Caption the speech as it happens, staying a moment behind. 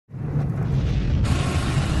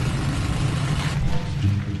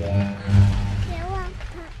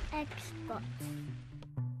spots.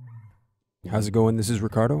 How's it going? This is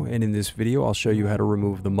Ricardo, and in this video I'll show you how to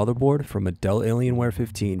remove the motherboard from a Dell Alienware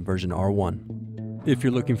 15 version R1. If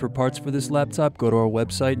you're looking for parts for this laptop, go to our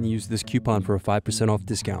website and use this coupon for a 5% off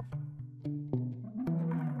discount.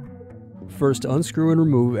 First, unscrew and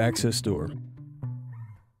remove access door.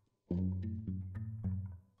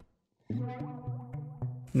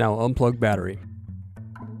 Now unplug battery.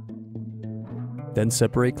 Then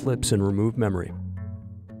separate clips and remove memory.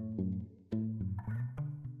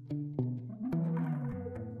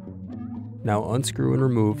 Now unscrew and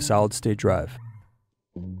remove solid-state drive.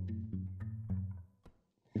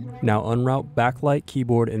 Now unroute backlight,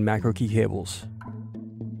 keyboard, and macro key cables.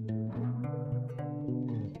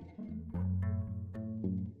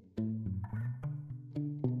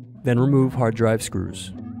 Then remove hard drive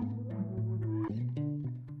screws.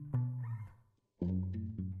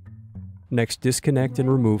 Next, disconnect and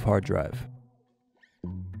remove hard drive.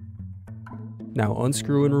 Now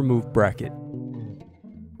unscrew and remove bracket.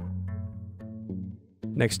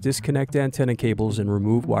 Next, disconnect antenna cables and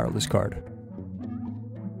remove wireless card.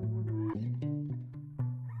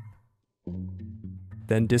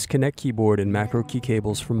 Then disconnect keyboard and macro key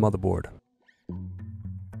cables from motherboard.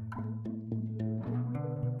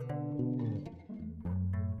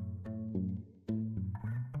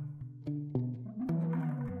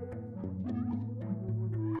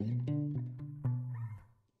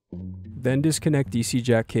 Then disconnect DC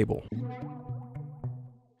jack cable.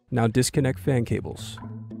 Now disconnect fan cables.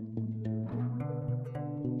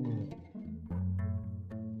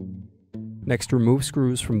 Next, remove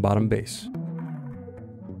screws from bottom base.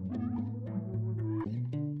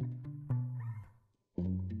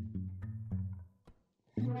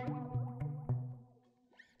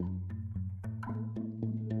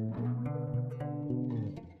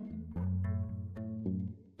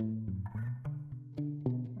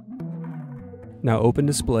 Now open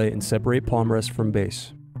display and separate palmrest from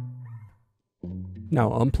base. Now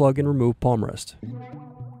unplug and remove palmrest.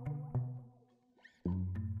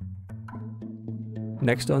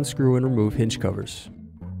 Next, unscrew and remove hinge covers.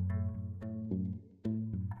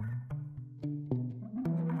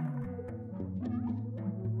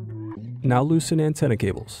 Now loosen antenna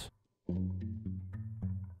cables.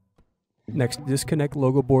 Next, disconnect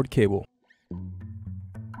logo board cable.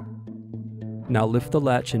 Now lift the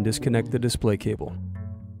latch and disconnect the display cable.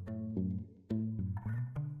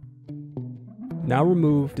 Now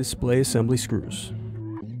remove display assembly screws.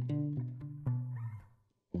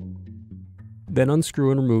 Then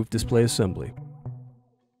unscrew and remove display assembly.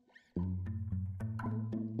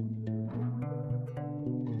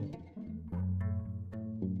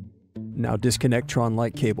 Now disconnect Tren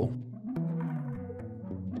Light cable.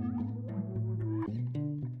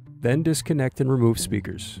 Then disconnect and remove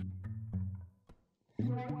speakers.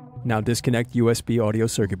 Now disconnect USB audio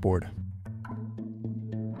circuit board.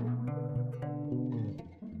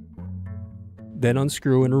 Then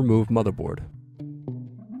unscrew and remove motherboard.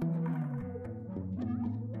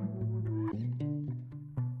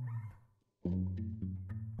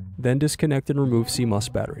 Then disconnect and remove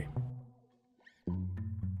CMOS battery.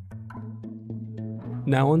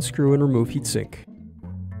 Now unscrew and remove heatsink.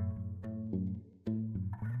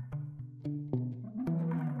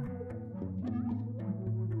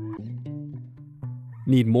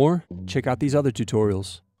 Need more? Check out these other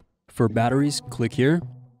tutorials. For batteries, click here.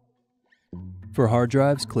 For hard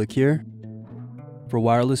drives, click here. For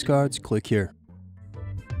wireless cards, click here.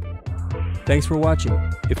 Thanks for watching.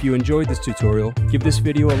 If you enjoyed this tutorial, give this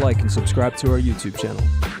video a like and subscribe to our YouTube channel.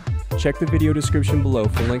 Check the video description below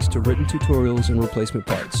for links to written tutorials and replacement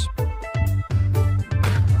parts.